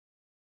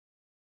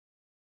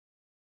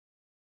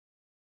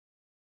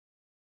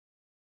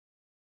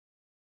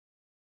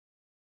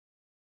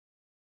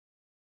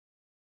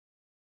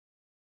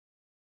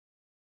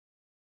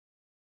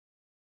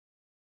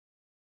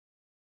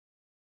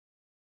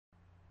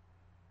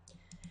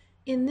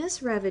In this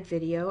Revit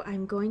video,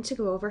 I'm going to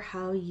go over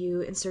how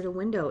you insert a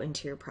window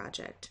into your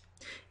project.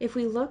 If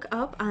we look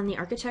up on the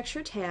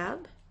Architecture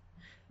tab,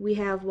 we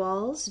have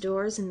walls,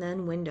 doors, and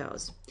then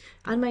windows.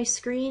 On my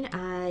screen,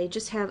 I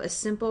just have a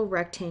simple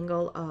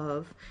rectangle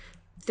of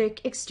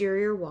thick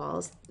exterior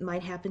walls.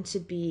 Might happen to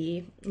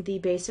be the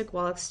basic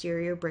wall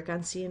exterior brick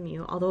on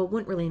CMU, although it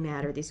wouldn't really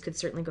matter. These could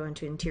certainly go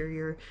into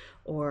interior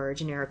or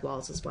generic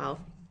walls as well.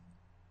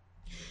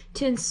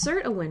 To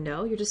insert a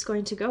window, you're just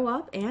going to go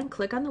up and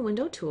click on the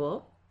window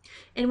tool.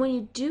 And when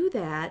you do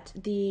that,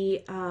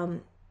 the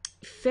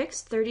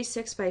fixed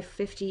 36 by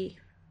 50,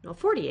 no,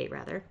 48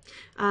 rather,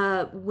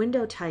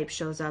 window type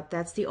shows up.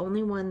 That's the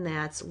only one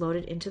that's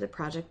loaded into the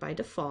project by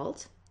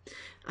default.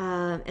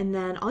 And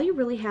then all you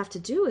really have to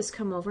do is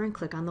come over and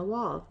click on the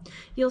wall.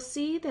 You'll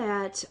see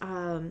that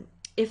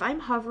if I'm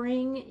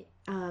hovering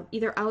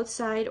either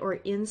outside or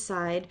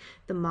inside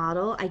the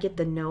model, I get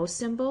the no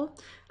symbol.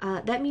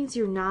 That means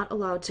you're not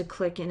allowed to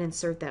click and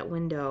insert that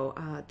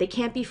window. They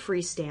can't be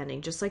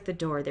freestanding, just like the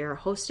door. They're a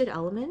hosted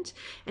element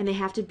and they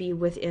have to be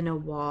within a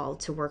wall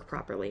to work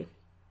properly.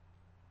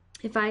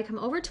 If I come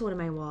over to one of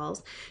my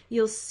walls,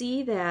 you'll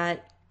see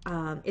that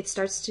it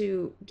starts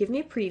to give me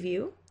a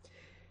preview,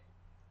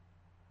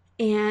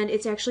 and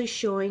it's actually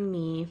showing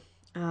me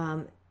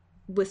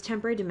with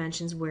temporary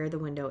dimensions where the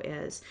window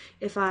is.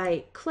 If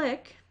I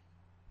click,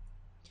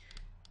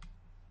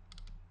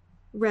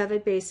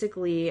 Revit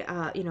basically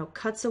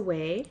cuts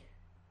away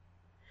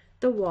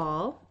the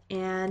wall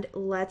and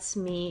lets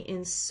me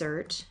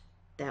insert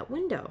that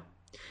window.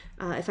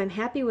 If I'm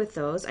happy with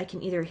those, I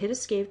can either hit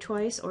escape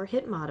twice or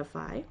hit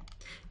modify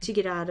to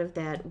get out of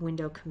that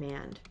window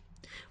command.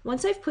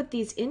 Once I've put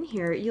these in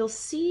here, you'll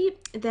see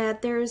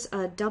that there's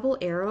a double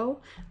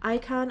arrow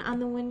icon on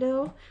the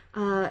window,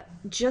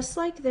 just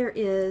like there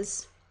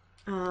is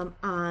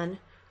on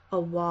a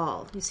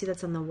wall. You see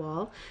that's on the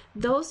wall.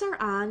 Those are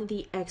on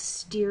the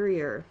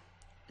exterior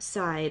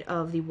side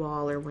of the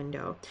wall or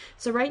window.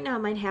 So right now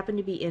mine happen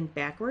to be in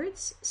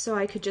backwards, so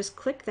I could just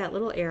click that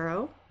little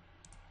arrow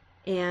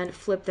and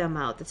flip them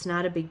out. That's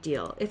not a big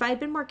deal. If I had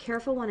been more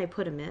careful when I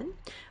put them in,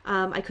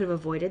 I could have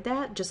avoided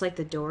that. Just like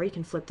the door, you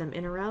can flip them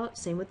in or out.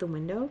 Same with the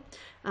window.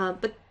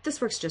 But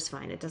this works just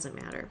fine. It doesn't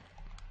matter.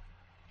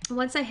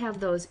 Once I have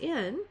those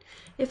in,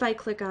 if I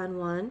click on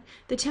one,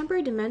 the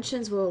temporary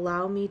dimensions will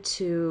allow me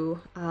to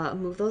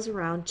move those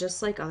around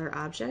just like other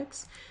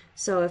objects.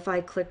 So if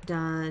I clicked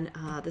on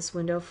this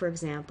window, for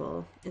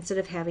example, instead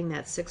of having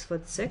that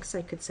 6'6",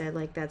 I could say I'd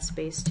like that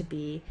space to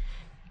be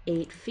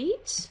 8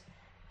 feet.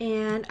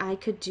 And I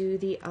could do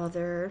the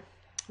other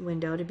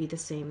window to be the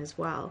same as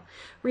well.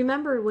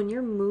 Remember, when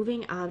you're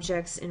moving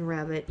objects in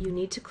Revit, you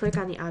need to click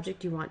on the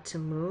object you want to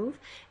move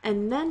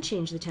and then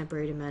change the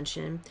temporary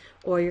dimension,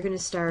 or you're going to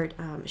start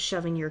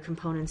shoving your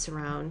components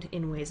around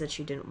in ways that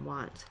you didn't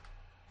want.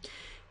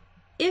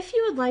 If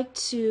you would like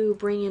to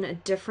bring in a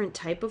different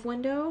type of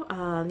window,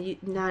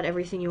 not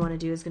everything you want to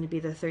do is going to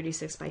be the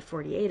 36 by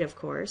 48, of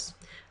course.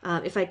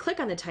 If I click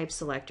on the type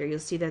selector, you'll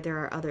see that there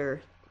are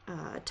other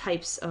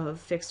types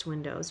of fixed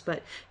windows,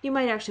 but you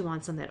might actually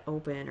want some that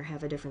open or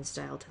have a different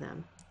style to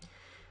them.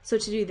 So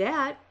to do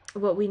that,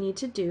 what we need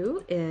to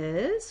do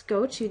is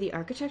go to the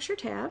Architecture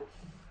tab,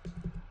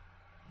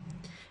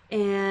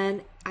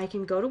 and I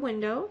can go to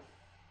Window,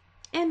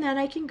 and then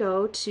I can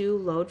go to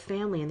Load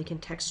Family in the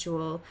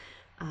Contextual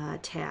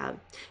tab.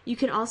 You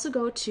can also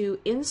go to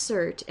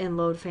Insert and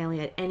Load Family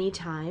at any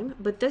time,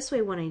 but this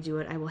way when I do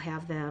it, I will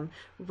have them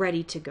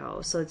ready to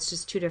go. So it's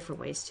just two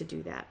different ways to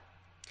do that.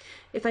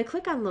 If I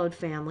click on Load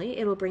Family,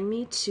 it will bring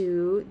me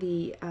to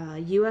the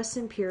US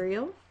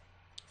Imperial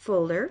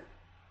folder.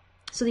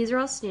 So these are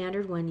all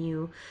standard when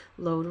you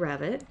load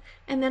Revit.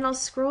 And then I'll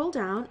scroll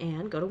down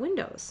and go to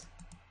Windows.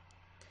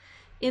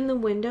 In the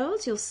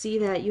Windows, you'll see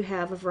that you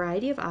have a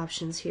variety of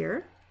options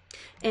here.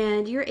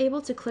 And you're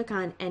able to click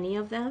on any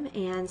of them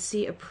and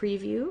see a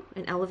preview,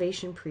 an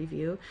elevation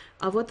preview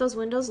of what those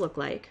windows look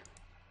like.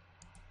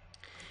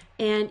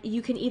 And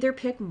you can either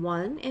pick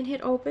one and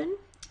hit Open.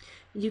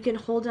 You can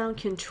hold down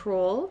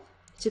Control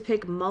to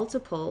pick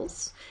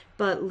multiples,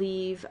 but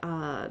leave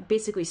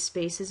basically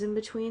spaces in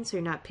between, so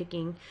you're not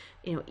picking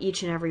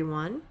each and every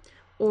one.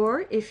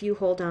 Or if you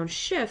hold down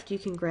Shift, you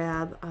can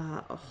grab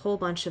a whole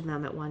bunch of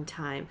them at one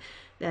time.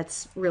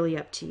 That's really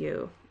up to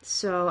you.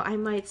 So I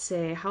might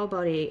say, how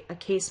about a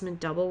casement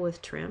double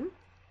with trim,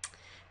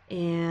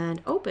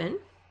 and Open.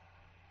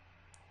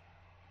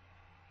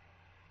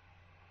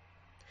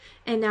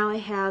 And now I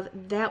have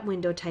that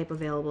window type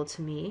available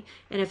to me,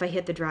 and if I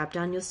hit the drop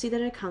down, you'll see that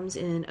it comes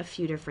in a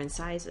few different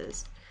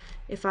sizes.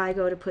 If I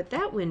go to put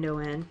that window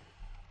in,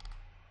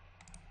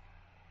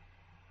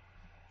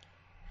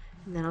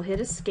 and then I'll hit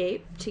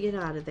escape to get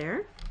out of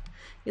there,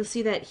 you'll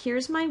see that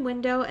here's my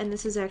window, and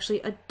this is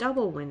actually a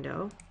double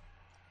window.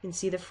 You can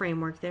see the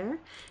framework there,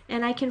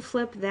 and I can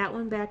flip that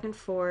one back and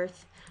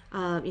forth,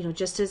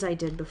 just as I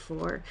did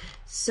before.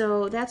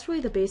 So that's really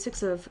the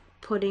basics of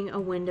putting a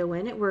window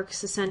in. It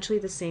works essentially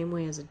the same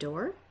way as a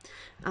door,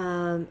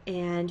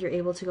 and you're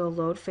able to go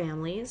load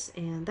families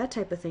and that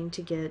type of thing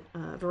to get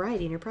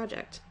variety in your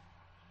project.